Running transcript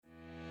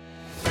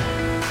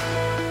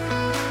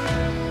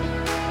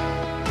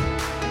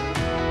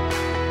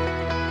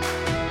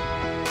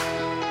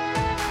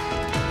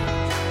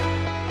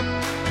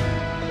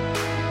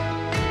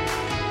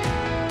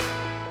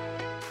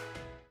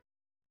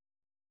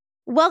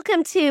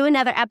Welcome to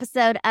another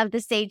episode of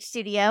the Sage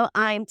Studio.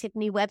 I'm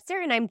Tiffany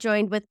Webster, and I'm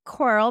joined with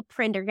Coral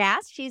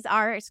Prendergast. She's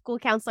our school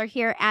counselor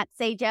here at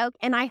Sage Oak,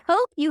 and I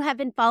hope you have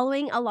been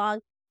following along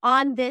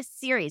on this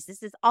series.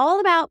 This is all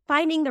about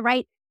finding the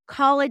right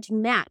college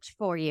match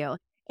for you,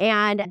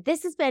 and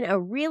this has been a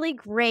really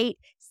great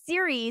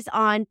series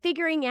on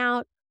figuring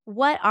out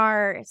what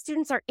our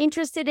students are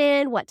interested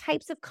in, what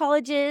types of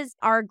colleges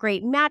are a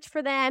great match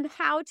for them,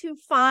 how to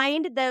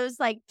find those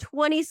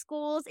 20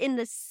 schools in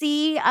the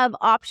sea of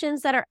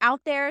options that are out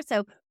there.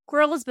 So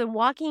Coral has been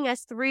walking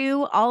us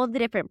through all of the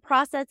different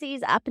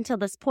processes up until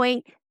this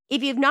point.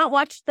 If you've not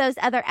watched those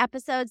other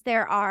episodes,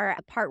 there are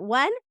part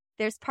 1,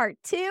 there's part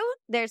 2,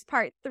 there's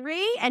part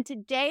 3, and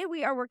today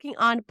we are working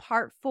on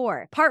part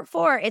 4. Part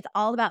 4 is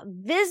all about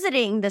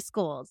visiting the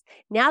schools.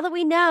 Now that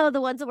we know the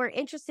ones that we're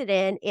interested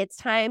in, it's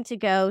time to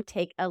go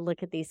take a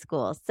look at these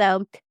schools.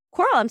 So,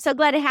 Coral, I'm so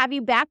glad to have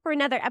you back for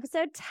another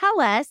episode.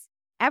 Tell us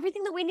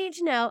everything that we need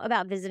to know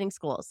about visiting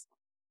schools.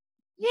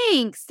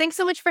 Thanks. Thanks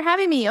so much for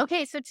having me.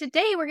 Okay, so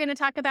today we're going to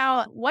talk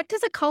about what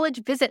does a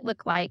college visit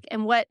look like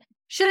and what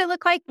should it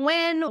look like,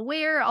 when,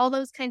 where, all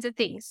those kinds of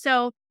things.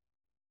 So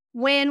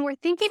when we're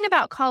thinking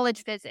about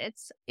college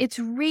visits, it's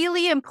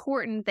really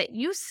important that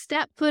you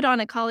step foot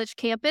on a college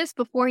campus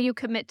before you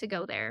commit to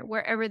go there,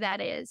 wherever that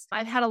is.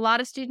 I've had a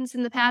lot of students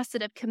in the past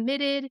that have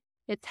committed.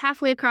 It's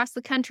halfway across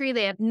the country.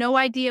 They have no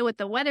idea what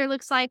the weather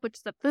looks like,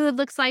 which the food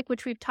looks like,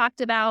 which we've talked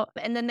about.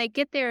 And then they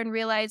get there and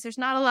realize there's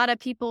not a lot of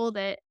people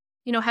that,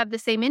 have the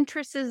same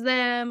interests as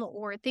them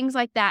or things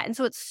like that. And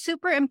so it's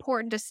super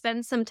important to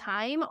spend some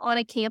time on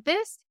a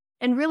campus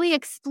and really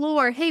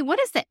explore, hey, what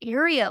does the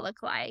area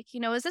look like?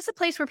 Is this a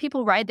place where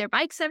people ride their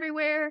bikes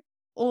everywhere?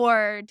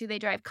 Or do they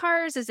drive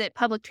cars? Is it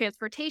public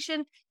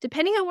transportation?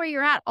 Depending on where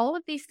you're at, all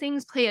of these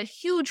things play a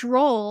huge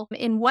role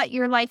in what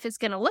your life is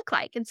going to look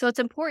like. And so it's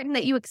important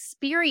that you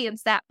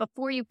experience that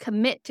before you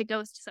commit to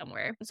go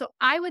somewhere. So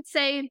I would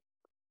say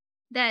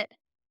that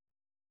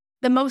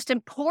the most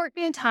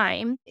important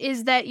time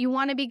is that you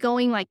want to be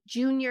going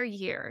junior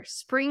year,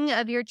 spring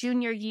of your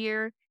junior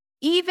year.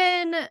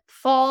 Even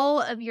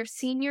fall of your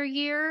senior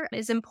year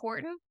is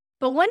important.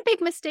 But one big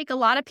mistake a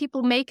lot of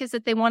people make is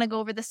that they want to go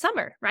over the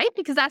summer, right?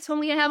 Because that's when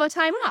we have a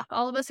time off.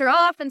 All of us are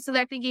off. And so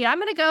they're thinking, I'm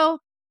going to go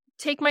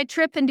take my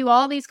trip and do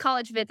all these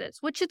college visits,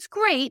 which it's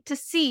great to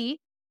see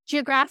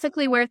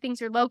geographically where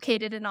things are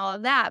located and all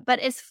of that. But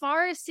as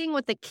far as seeing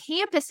what the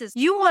campus is,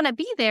 you want to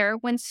be there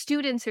when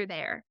students are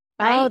there.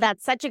 Right? Oh,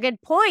 that's such a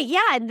good point.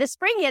 Yeah, in the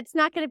spring, it's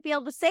not going to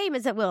feel the same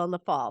as it will in the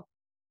fall.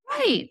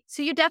 Right.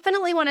 So you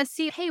definitely want to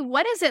see, hey,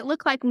 what does it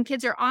look like when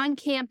kids are on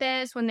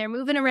campus, when they're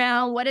moving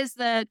around? What does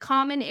the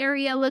common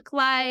area look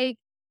like?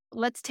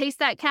 Let's taste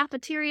that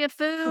cafeteria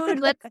food.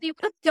 Let's see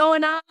what's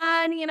going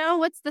on.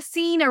 What's the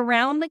scene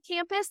around the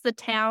campus, the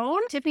town?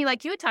 Tiffany,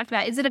 like you had talked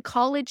about, is it a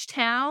college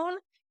town?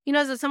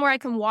 Is it somewhere I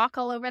can walk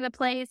all over the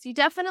place? You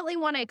definitely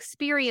want to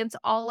experience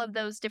all of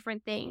those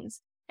different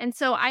things. And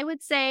so I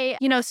would say,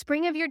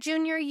 spring of your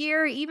junior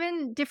year,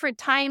 even different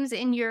times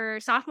in your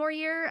sophomore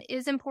year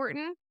is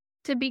important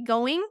to be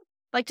going.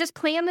 Just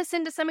plan this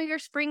into some of your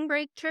spring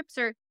break trips,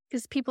 or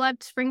because people have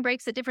spring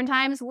breaks at different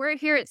times. We're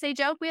here at Sage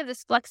Oak. We have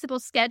this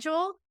flexible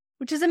schedule,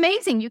 which is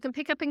amazing. You can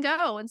pick up and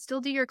go and still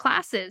do your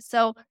classes.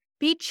 So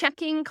be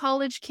checking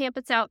college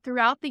campus out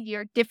throughout the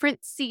year,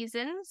 different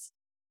seasons,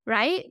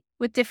 right?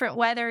 With different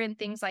weather and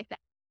things like that.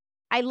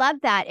 I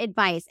love that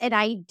advice. And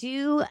I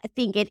do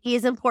think it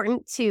is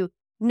important to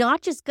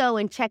not just go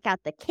and check out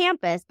the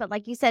campus, but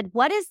like you said,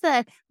 what does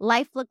the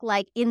life look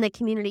like in the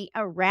community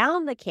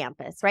around the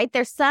campus, right?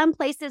 There's some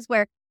places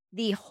where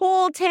the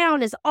whole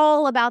town is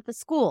all about the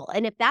school.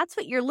 And if that's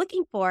what you're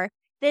looking for,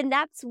 then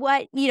that's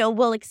what,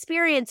 we'll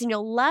experience and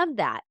you'll love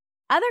that.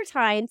 Other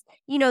times,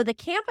 the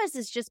campus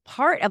is just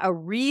part of a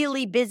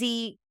really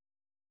busy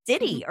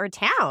city or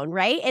town,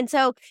 right? And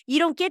so you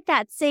don't get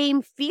that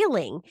same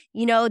feeling,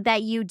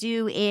 that you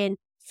do in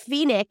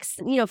Phoenix.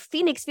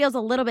 Phoenix feels a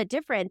little bit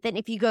different than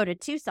if you go to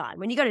Tucson.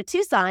 When you go to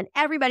Tucson,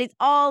 everybody's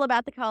all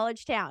about the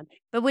college town.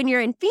 But when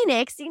you're in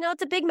Phoenix,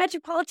 it's a big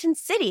metropolitan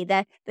city.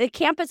 The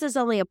campus is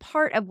only a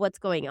part of what's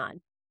going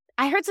on.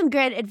 I heard some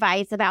good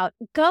advice about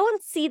go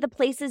and see the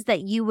places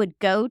that you would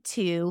go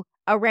to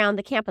around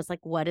the campus.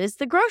 Like, what is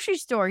the grocery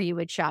store you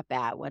would shop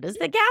at? What is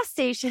the gas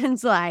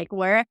stations like?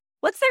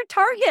 What's their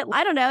target?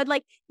 I don't know.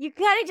 You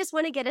kind of just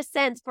want to get a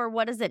sense for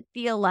what does it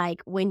feel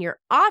like when you're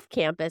off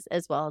campus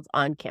as well as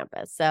on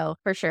campus. So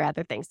for sure,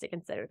 other things to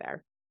consider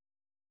there.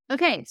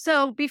 Okay.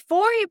 So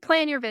before you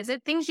plan your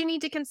visit, things you need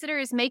to consider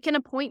is make an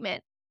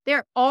appointment.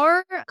 There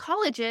are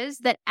colleges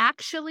that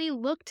actually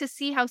look to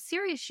see how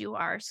serious you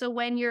are. So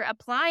when you're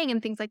applying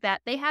and things like that,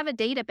 they have a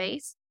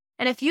database.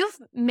 And if you've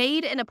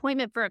made an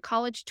appointment for a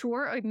college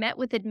tour or met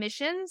with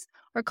admissions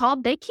or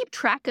called, they keep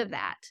track of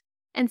that.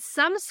 And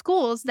some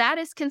schools, that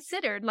is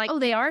considered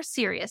they are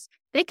serious.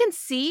 They can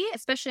see,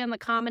 especially on the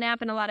Common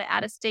App and a lot of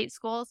out-of-state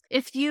schools,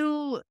 if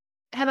you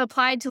have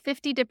applied to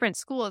 50 different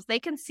schools,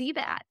 they can see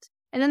that.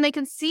 And then they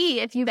can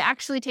see if you've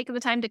actually taken the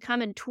time to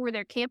come and tour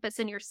their campus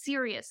and you're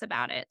serious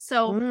about it.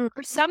 So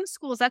for some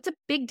schools, that's a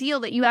big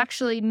deal that you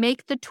actually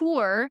make the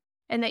tour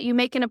and that you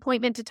make an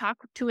appointment to talk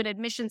to an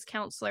admissions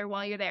counselor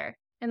while you're there.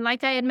 And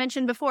like I had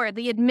mentioned before,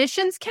 the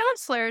admissions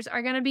counselors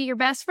are going to be your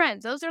best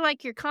friends. Those are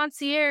like your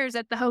concierge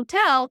at the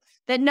hotel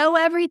that know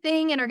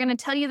everything and are going to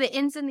tell you the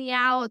ins and the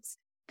outs.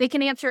 They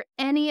can answer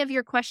any of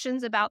your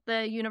questions about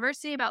the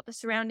university, about the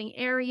surrounding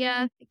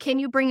area. Can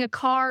you bring a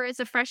car as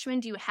a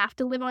freshman? Do you have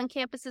to live on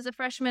campus as a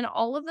freshman?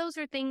 All of those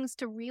are things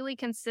to really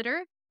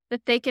consider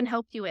that they can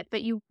help you with.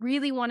 But you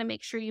really want to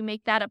make sure you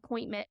make that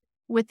appointment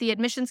with the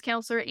admissions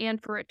counselor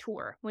and for a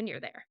tour when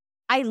you're there.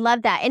 I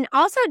love that. And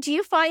also, do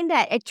you find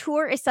that a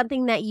tour is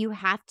something that you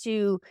have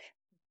to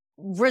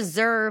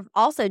reserve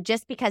also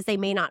just because they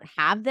may not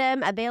have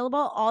them available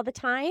all the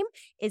time?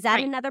 Is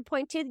that another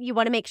point too? You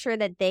want to make sure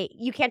that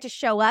you can't just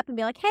show up and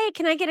be like, hey,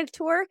 can I get a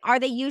tour? Are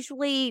they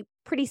usually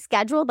pretty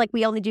scheduled? Like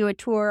we only do a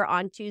tour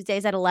on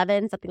Tuesdays at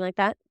 11, something like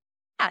that?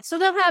 Yeah, so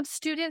they'll have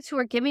students who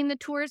are giving the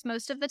tours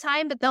most of the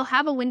time, but they'll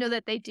have a window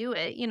that they do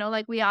it.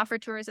 Like we offer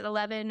tours at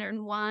 11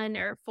 or 1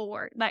 or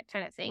 4, that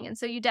kind of thing. And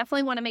so you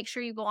definitely want to make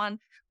sure you go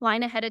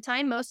online ahead of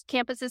time. Most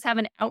campuses have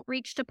an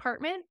outreach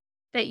department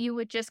that you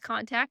would just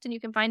contact, and you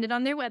can find it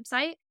on their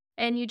website,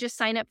 and you just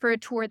sign up for a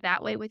tour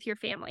that way with your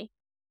family.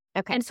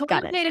 Okay, and so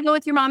got it's it. okay to go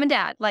with your mom and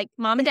dad. Like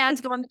mom and dads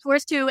go on the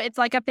tours too. It's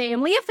like a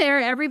family affair.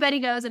 Everybody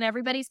goes and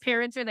everybody's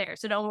parents are there.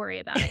 So don't worry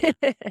about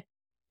it.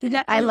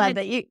 I love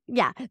that.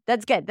 Yeah,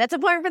 that's good. That's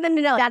important for them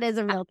to know. That is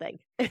a real thing.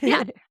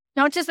 Yeah.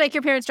 Don't just make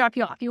your parents drop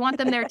you off. You want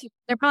them there too.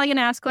 They're probably going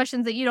to ask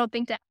questions that you don't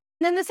think to ask.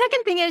 And then the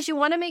second thing is you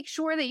want to make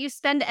sure that you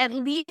spend at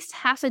least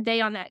half a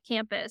day on that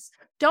campus.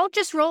 Don't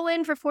just roll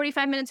in for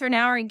 45 minutes or an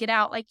hour and get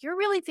out. Like you're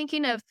really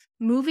thinking of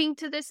moving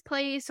to this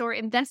place or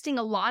investing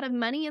a lot of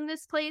money in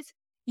this place.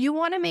 You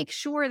want to make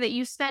sure that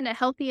you spend a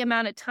healthy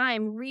amount of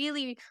time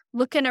really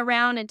looking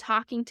around and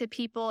talking to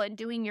people and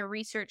doing your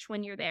research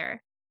when you're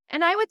there.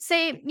 And I would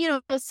say,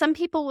 some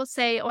people will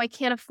say, oh, I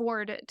can't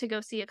afford to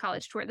go see a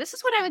college tour. This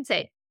is what I would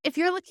say. If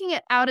you're looking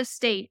at out of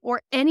state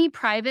or any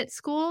private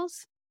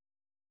schools,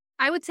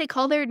 I would say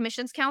call their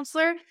admissions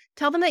counselor.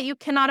 Tell them that you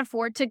cannot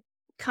afford to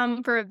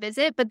come for a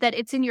visit, but that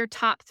it's in your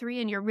top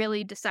 3 and you're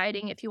really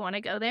deciding if you want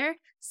to go there.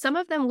 Some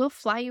of them will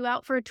fly you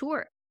out for a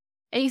tour.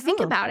 And you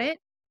think about it.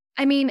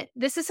 I mean,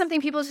 this is something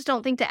people just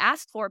don't think to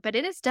ask for, but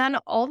it is done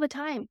all the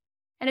time.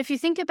 And if you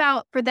think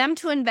about for them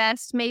to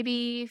invest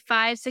maybe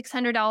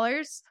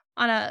 $500-$600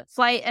 on a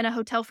flight and a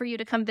hotel for you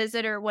to come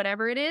visit or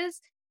whatever it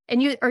is,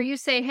 and you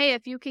say, hey,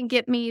 if you can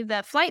get me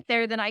the flight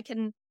there, then I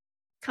can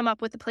come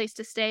up with a place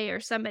to stay or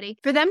somebody.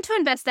 For them to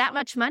invest that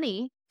much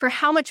money for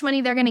how much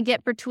money they're going to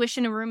get for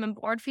tuition and room and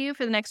board for you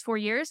for the next 4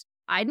 years,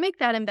 I'd make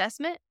that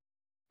investment,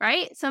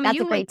 right? That's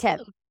a great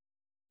tip.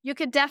 You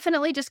could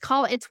definitely just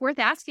call it. It's worth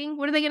asking.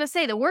 What are they going to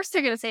say? The worst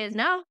they're going to say is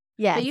no.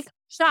 Yes. But you've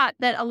shot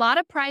that a lot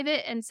of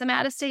private and some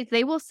out of states,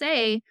 they will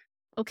say,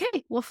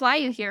 okay, we'll fly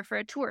you here for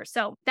a tour.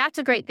 So that's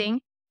a great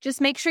thing. Just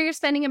make sure you're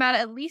spending about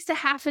at least a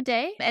half a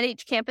day at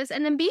each campus,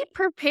 and then be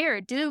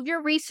prepared. Do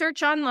your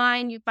research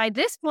online. By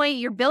this point,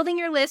 you're building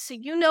your list, so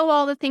you know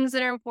all the things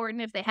that are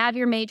important. If they have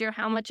your major,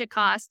 how much it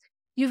costs.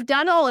 You've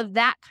done all of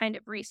that kind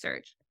of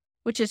research,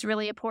 which is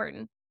really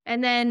important.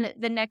 And then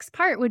the next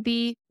part would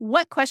be,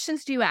 what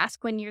questions do you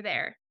ask when you're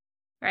there,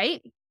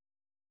 right?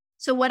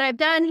 So what I've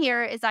done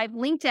here is I've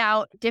linked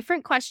out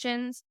different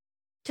questions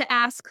to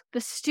ask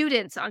the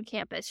students on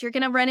campus. You're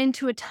going to run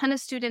into a ton of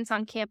students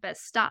on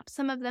campus. Stop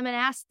some of them and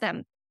ask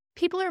them.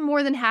 People are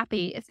more than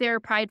happy if they're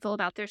prideful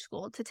about their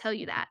school to tell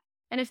you that.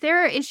 And if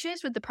there are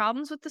issues with the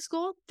problems with the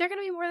school, they're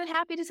going to be more than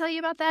happy to tell you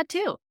about that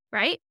too,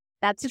 right?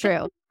 That's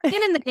true.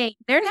 Get in the game.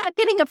 They're not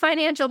getting a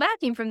financial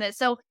backing from this.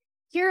 So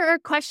here are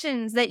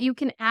questions that you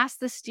can ask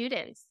the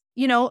students.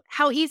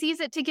 How easy is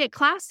it to get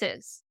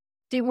classes?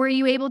 Were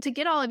you able to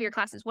get all of your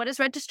classes? What does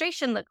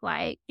registration look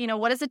like?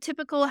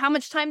 How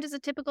much time does a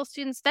typical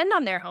student spend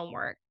on their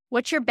homework?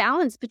 What's your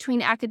balance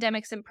between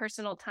academics and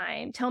personal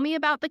time? Tell me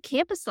about the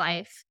campus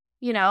life.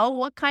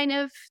 What kind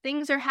of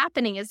things are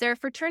happening? Is there a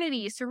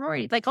fraternity,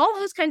 sorority? Like all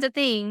those kinds of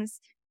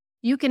things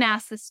you can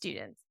ask the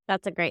students.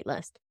 That's a great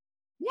list.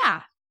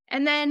 Yeah.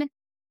 And then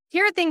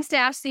here are things to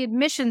ask the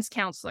admissions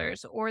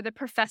counselors or the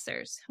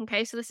professors.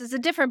 Okay, so this is a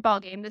different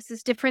ballgame. This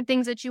is different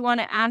things that you want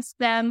to ask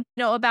them,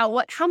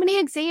 about how many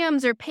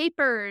exams or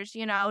papers, do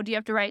you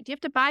have to write? Do you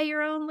have to buy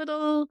your own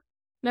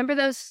remember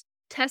those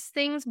test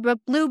things?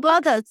 Blue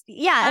books?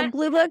 Yeah,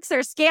 Blue Books or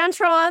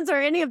Scantrons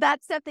or any of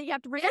that stuff that you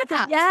have to read.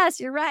 Yeah. Yes,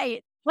 you're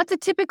right. What's a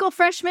typical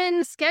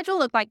freshman schedule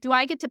look like? Do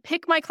I get to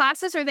pick my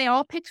classes or are they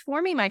all picked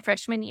for me my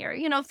freshman year?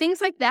 Things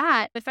like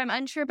that. If I'm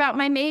unsure about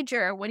my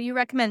major, what do you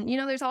recommend?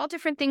 There's all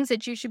different things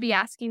that you should be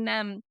asking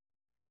them.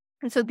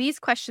 And so these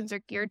questions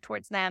are geared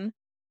towards them.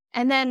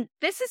 And then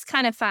this is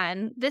kind of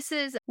fun. This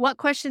is what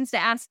questions to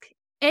ask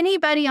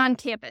anybody on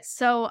campus.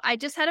 So I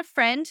just had a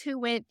friend who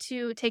went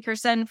to take her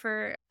son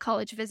for a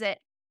college visit.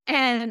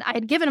 And I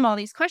had given him all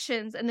these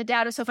questions. And the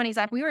dad was so funny. He's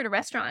like, we were at a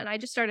restaurant and I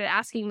just started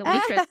asking the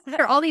waitress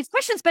all these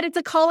questions, but it's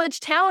a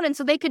college town. And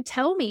so they could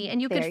tell me, and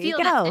you could feel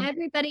that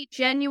everybody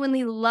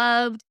genuinely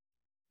loved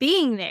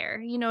being there.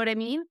 You know what I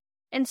mean?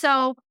 And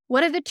so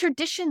what are the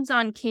traditions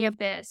on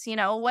campus?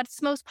 What's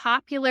the most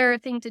popular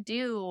thing to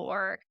do,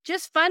 or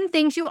just fun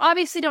things. You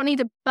obviously don't need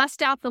to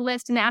bust out the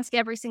list and ask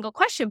every single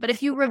question, but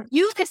if you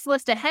review this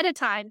list ahead of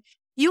time,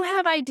 you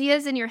have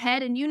ideas in your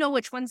head and you know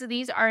which ones of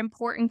these are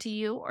important to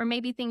you, or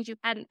maybe things you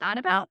hadn't thought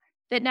about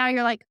that now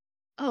you're like,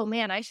 oh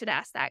man, I should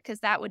ask that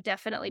because that would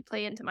definitely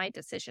play into my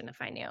decision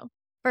if I knew.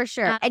 For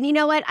sure. And you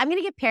know what? I'm going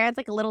to give parents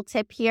like a little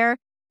tip here,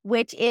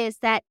 which is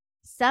that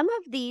some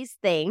of these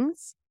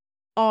things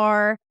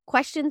are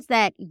questions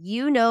that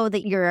you know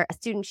that your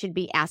student should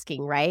be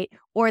asking, right?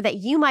 Or that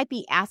you might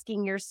be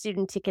asking your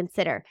student to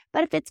consider.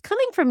 But if it's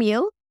coming from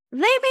you, they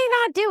may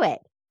not do it.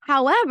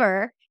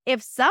 However,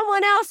 if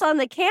someone else on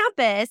the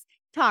campus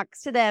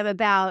talks to them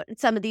about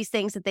some of these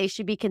things that they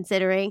should be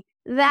considering,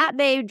 that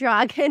may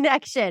draw a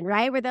connection,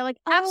 right? Where they're like,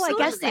 oh,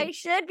 Absolutely. I guess I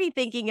should be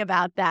thinking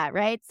about that,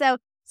 right? So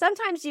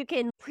sometimes you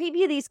can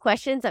preview these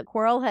questions that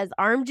Quirrell has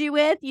armed you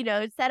with,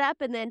 set up,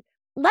 and then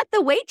let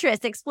the waitress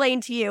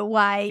explain to you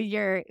why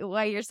your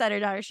son or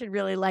daughter should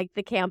really like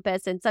the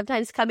campus. And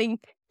sometimes coming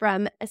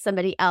from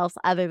somebody else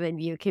other than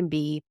you can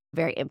be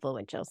very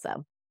influential.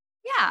 So,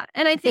 yeah.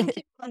 And I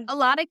think a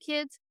lot of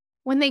kids,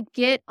 when they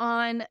get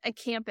on a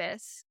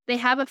campus, they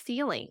have a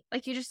feeling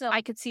like you just know,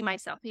 I could see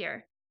myself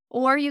here.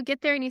 Or you get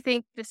there and you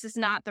think this is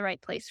not the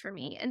right place for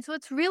me. And so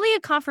it's really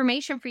a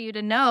confirmation for you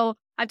to know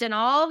I've done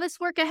all this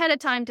work ahead of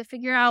time to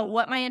figure out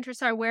what my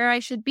interests are, where I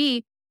should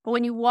be. But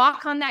when you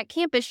walk on that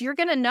campus, you're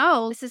going to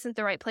know this isn't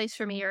the right place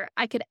for me, or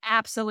I could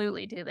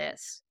absolutely do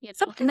this.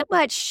 So how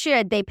much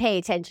should they pay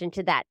attention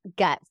to that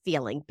gut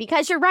feeling?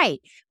 Because you're right.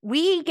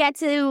 We get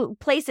to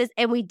places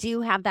and we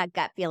do have that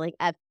gut feeling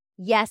of,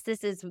 yes,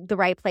 this is the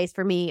right place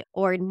for me,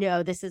 or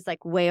no, this is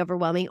like way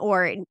overwhelming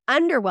or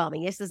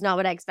underwhelming. This is not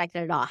what I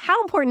expected at all.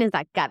 How important is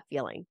that gut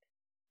feeling?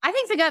 I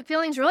think the gut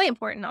feeling is really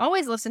important.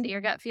 Always listen to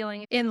your gut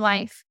feeling in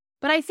life.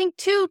 But I think,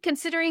 too,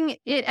 considering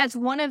it as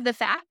one of the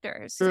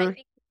factors, I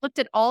think looked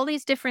at all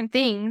these different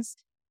things.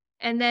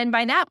 And then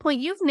by that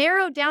point, you've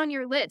narrowed down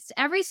your list.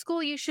 Every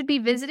school you should be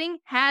visiting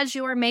has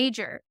your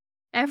major.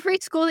 Every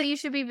school that you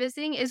should be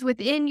visiting is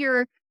within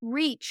your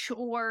reach,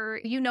 or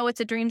it's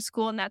a dream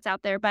school and that's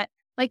out there. But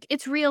like,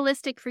 it's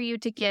realistic for you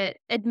to get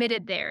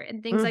admitted there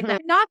and things like that.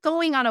 You're not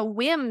going on a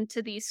whim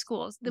to these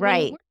schools.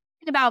 Right. When we're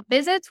talking about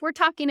visits, we're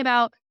talking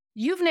about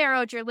you've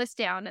narrowed your list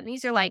down. And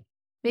these are like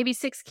maybe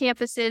 6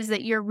 campuses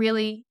that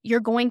you're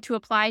going to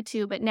apply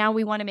to, but now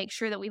we want to make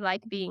sure that we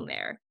like being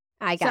there.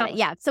 I got it.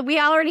 Yeah. So we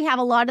already have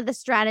a lot of the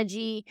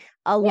strategy,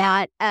 a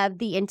lot of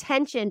the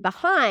intention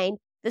behind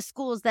the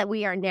schools that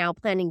we are now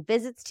planning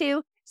visits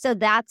to. So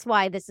that's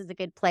why this is a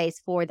good place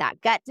for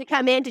that gut to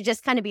come in, to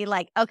just kind of be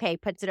like, okay,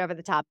 puts it over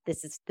the top.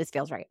 This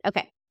feels right.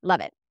 Okay.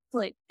 Love it.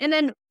 And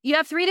then you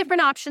have 3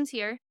 different options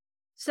here.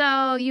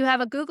 So you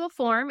have a Google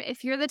form.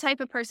 If you're the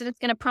type of person, it's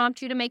going to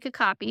prompt you to make a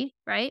copy,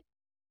 right?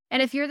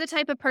 And if you're the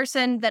type of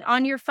person that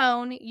on your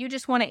phone, you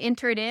just want to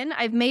enter it in,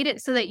 I've made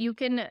it so that you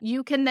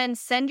can then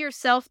send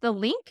yourself the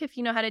link if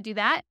you know how to do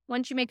that.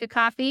 Once you make a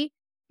copy,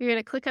 you're going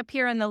to click up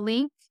here on the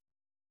link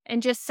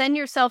and just send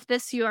yourself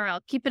this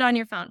URL. Keep it on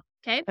your phone.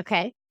 Okay.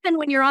 Okay. And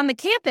when you're on the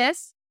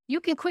campus, you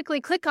can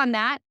quickly click on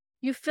that.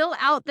 You fill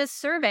out this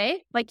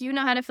survey, like you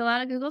know how to fill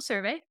out a Google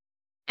survey.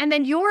 And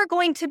then you're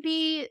going to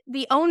be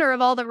the owner of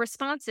all the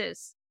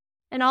responses.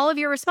 And all of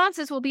your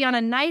responses will be on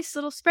a nice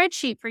little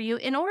spreadsheet for you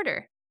in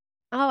order.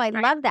 Oh, I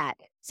love that.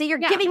 So you're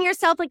giving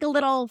yourself like a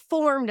little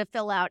form to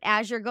fill out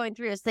as you're going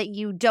through so that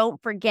you don't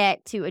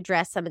forget to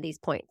address some of these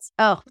points.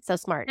 Oh, so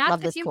smart. That's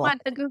love this if you tool.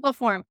 want the Google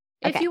form.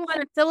 Okay. If you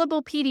want a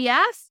fillable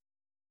PDF,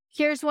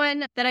 here's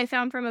one that I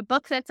found from a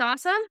book that's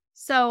awesome.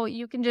 So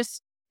you can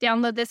just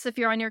download this if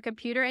you're on your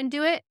computer and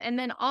do it. And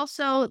then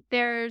also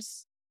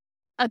there's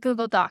a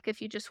Google Doc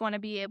if you just want to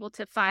be able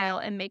to file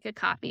and make a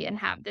copy and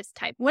have this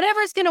type.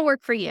 Whatever's going to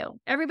work for you.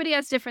 Everybody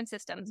has different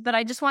systems, but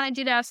I just wanted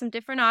you to have some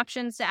different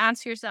options to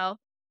ask yourself,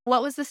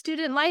 what was the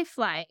student life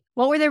like?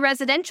 What were their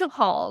residential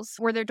halls?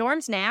 Were their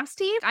dorms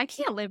nasty? I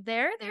can't live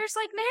there. There's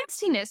like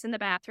nastiness in the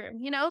bathroom.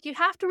 You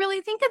have to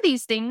really think of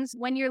these things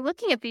when you're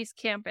looking at these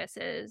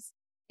campuses.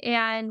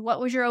 And what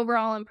was your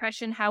overall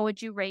impression? How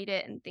would you rate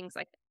it? And things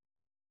like that.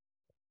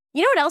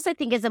 You know what else I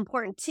think is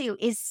important too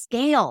is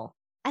scale,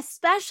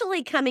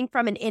 especially coming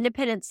from an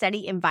independent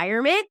study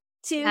environment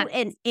to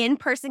an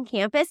in-person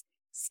campus.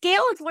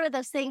 Scale is one of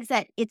those things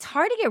that it's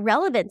hard to get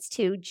relevance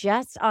to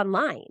just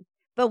online.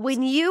 But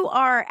when you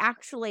are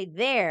actually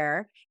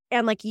there,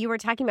 and like you were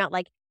talking about,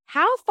 like,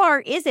 how far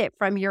is it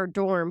from your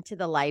dorm to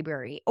the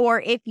library?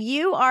 Or if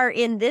you are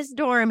in this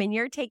dorm and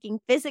you're taking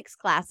physics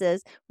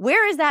classes,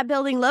 where is that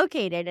building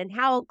located? And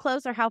how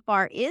close or how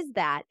far is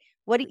that?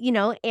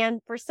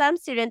 And for some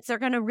students, they're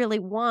going to really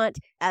want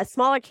a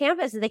smaller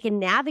campus that they can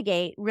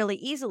navigate really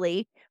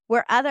easily,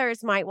 where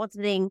others might want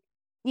something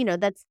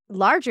that's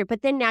larger.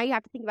 But then now you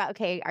have to think about,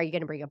 okay, are you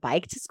going to bring a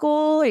bike to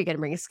school? Are you going to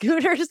bring a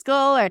scooter to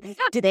school? Or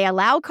do they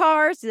allow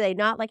cars? Do they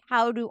not? Like,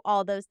 how do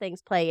all those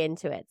things play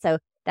into it? So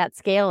that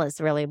scale is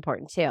really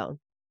important too.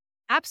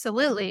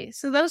 Absolutely.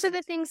 So those are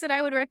the things that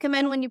I would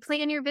recommend when you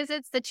plan your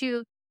visits, that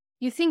you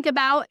you think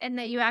about and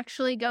that you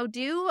actually go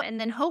do. And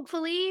then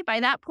hopefully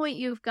by that point,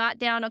 you've got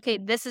down, okay,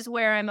 this is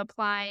where I'm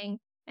applying.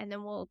 And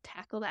then we'll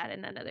tackle that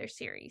in another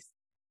series.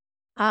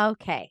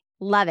 Okay.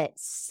 Love it.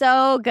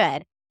 So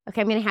good.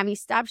 Okay. I'm going to have you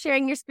stop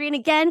sharing your screen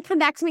again. Come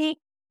back to me.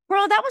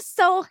 Coral, that was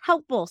so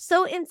helpful,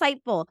 so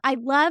insightful. I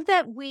love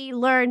that we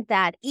learned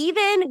that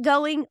even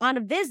going on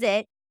a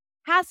visit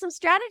has some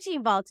strategy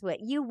involved to it.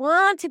 You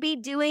want to be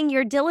doing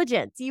your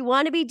diligence. You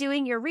want to be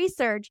doing your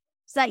research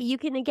so that you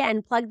can,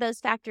 again, plug those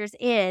factors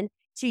in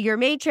to your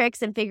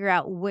matrix and figure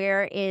out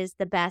where is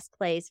the best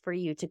place for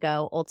you to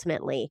go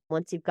ultimately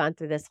once you've gone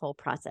through this whole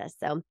process.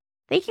 So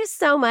thank you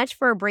so much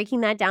for breaking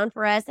that down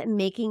for us and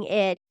making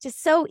it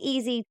just so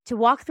easy to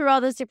walk through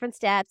all those different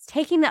steps,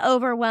 taking the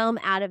overwhelm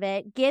out of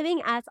it,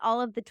 giving us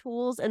all of the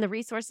tools and the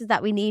resources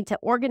that we need to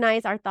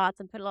organize our thoughts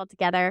and put it all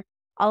together.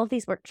 All of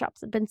these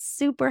workshops have been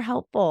super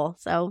helpful.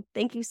 So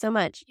thank you so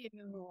much.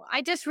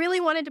 I just really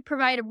wanted to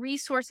provide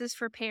resources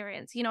for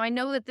parents. I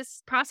know that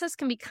this process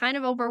can be kind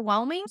of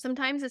overwhelming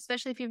sometimes,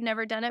 especially if you've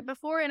never done it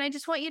before. And I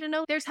just want you to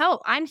know there's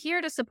help. I'm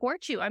here to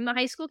support you. I'm the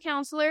high school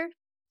counselor.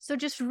 So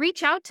just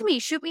reach out to me.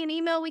 Shoot me an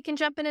email. We can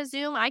jump in a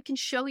Zoom. I can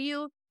show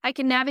you. I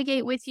can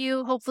navigate with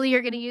you. Hopefully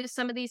you're going to use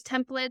some of these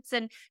templates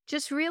and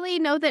just really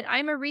know that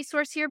I'm a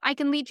resource here. I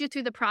can lead you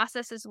through the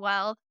process as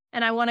well.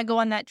 And I want to go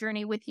on that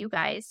journey with you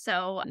guys.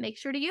 So make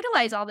sure to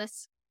utilize all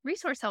this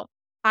resource help.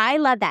 I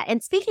love that.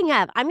 And speaking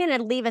of, I'm going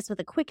to leave us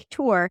with a quick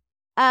tour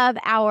of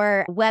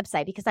our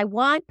website because I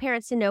want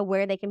parents to know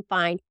where they can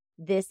find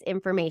this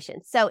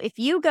information. So if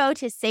you go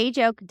to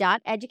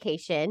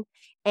sageoak.education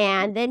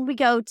and then we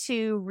go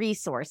to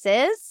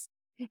resources,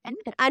 and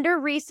under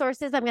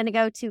resources, I'm going to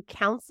go to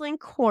Counseling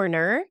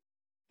Corner.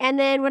 And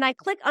then when I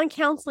click on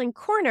Counseling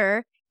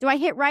Corner, do I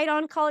hit right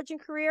on college and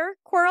career?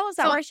 Coral, is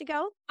that where I should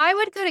go? I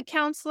would go to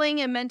counseling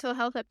and mental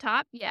health up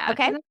top. Yeah.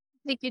 Okay.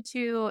 Take you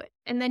to,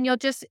 and then you'll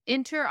just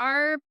enter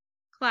our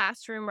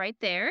classroom right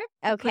there.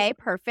 Okay,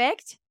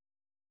 perfect.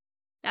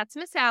 That's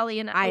Miss Allie.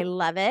 And I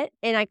love it.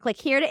 And I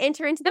click here to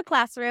enter into the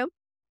classroom.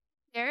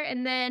 There.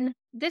 And then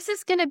this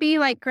is going to be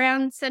like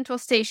Grand Central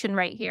Station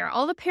right here.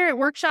 All the parent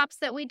workshops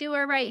that we do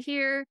are right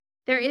here.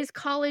 There is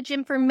college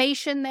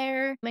information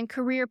there and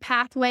career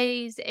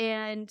pathways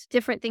and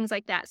different things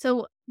like that.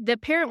 So the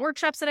parent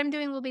workshops that I'm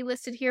doing will be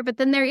listed here, but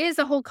then there is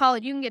a whole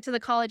college. You can get to the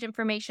college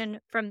information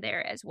from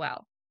there as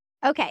well.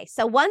 Okay,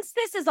 so once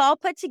this is all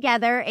put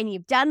together and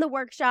you've done the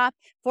workshop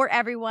for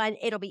everyone,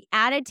 it'll be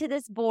added to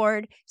this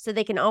board so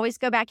they can always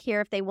go back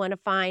here if they want to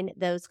find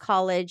those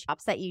college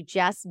ops that you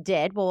just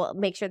did. We'll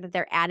make sure that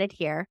they're added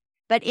here.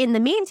 But in the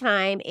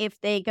meantime,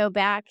 if they go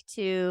back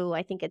to,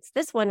 I think it's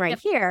this one right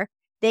here,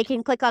 they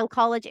can click on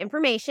college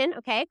information.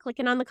 Okay,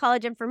 clicking on the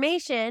college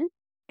information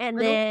and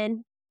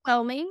then...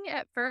 Overwhelming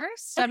at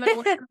first. I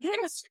love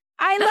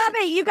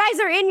it. You guys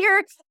are in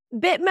your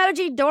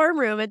Bitmoji dorm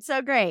room. It's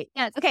so great.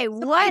 Yes. Okay, so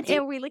what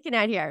are we looking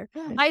at here?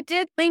 I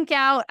did link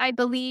out, I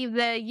believe,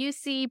 the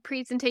UC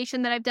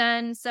presentation that I've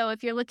done. So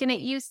if you're looking at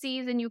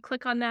UCs and you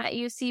click on that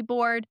UC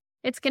board,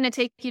 it's going to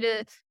take you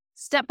to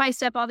step by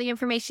step all the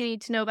information you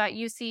need to know about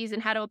UCs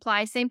and how to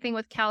apply. Same thing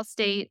with Cal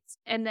State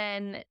and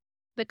then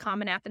the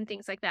Common App and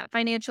things like that.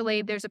 Financial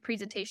aid, there's a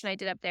presentation I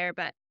did up there.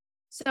 But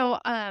so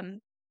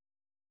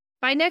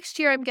by next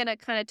year, I'm going to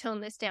kind of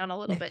tone this down a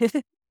little bit.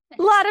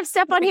 A lot of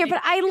stuff on here,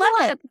 but I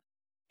love it.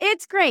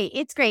 It's great.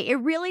 It's great. It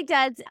really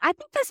does. I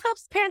think this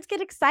helps parents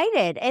get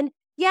excited. And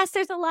yes,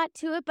 there's a lot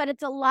to it, but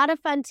it's a lot of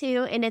fun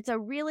too. And it's a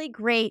really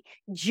great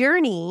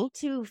journey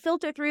to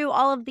filter through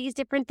all of these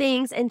different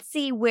things and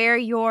see where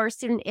your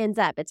student ends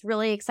up. It's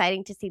really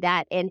exciting to see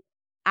that. And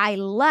I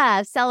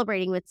love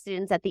celebrating with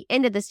students at the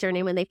end of this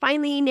journey when they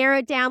finally narrow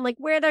it down, like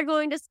where they're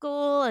going to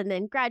school and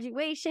then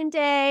graduation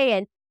day.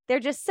 And they're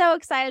just so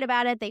excited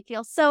about it. They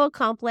feel so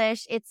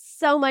accomplished. It's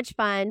so much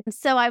fun.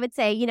 So I would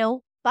say,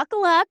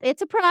 buckle up.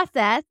 It's a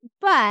process,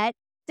 but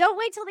don't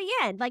wait till the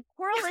end. Like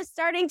Coral is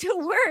starting to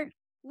work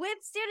with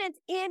students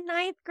in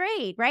 9th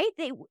grade, right?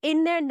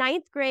 In their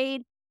 9th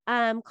grade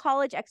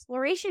college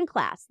exploration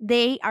class,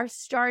 they are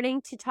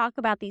starting to talk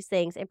about these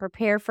things and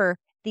prepare for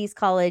these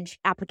college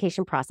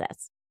application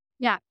process.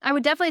 Yeah, I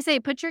would definitely say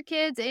put your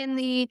kids in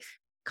the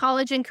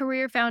college and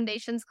career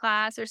foundations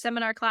class or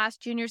seminar class,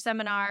 junior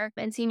seminar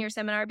and senior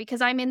seminar,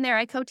 because I'm in there.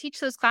 I co-teach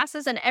those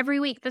classes and every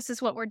week this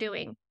is what we're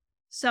doing.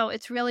 So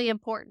it's really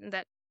important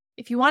that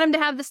if you want them to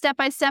have the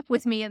step-by-step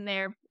with me in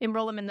there,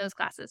 enroll them in those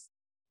classes.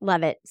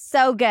 Love it.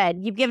 So good.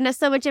 You've given us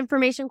so much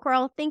information,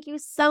 Coral. Thank you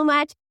so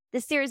much.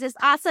 This series is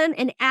awesome.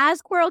 And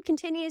as Coral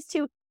continues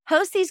to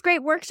host these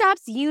great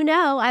workshops,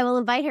 I will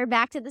invite her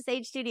back to the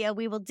Sage Studio.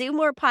 We will do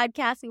more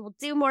podcasts. We will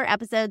do more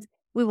episodes.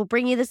 We will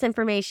bring you this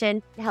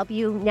information to help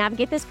you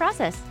navigate this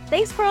process.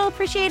 Thanks, Coral.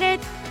 Appreciate it.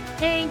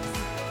 Thanks.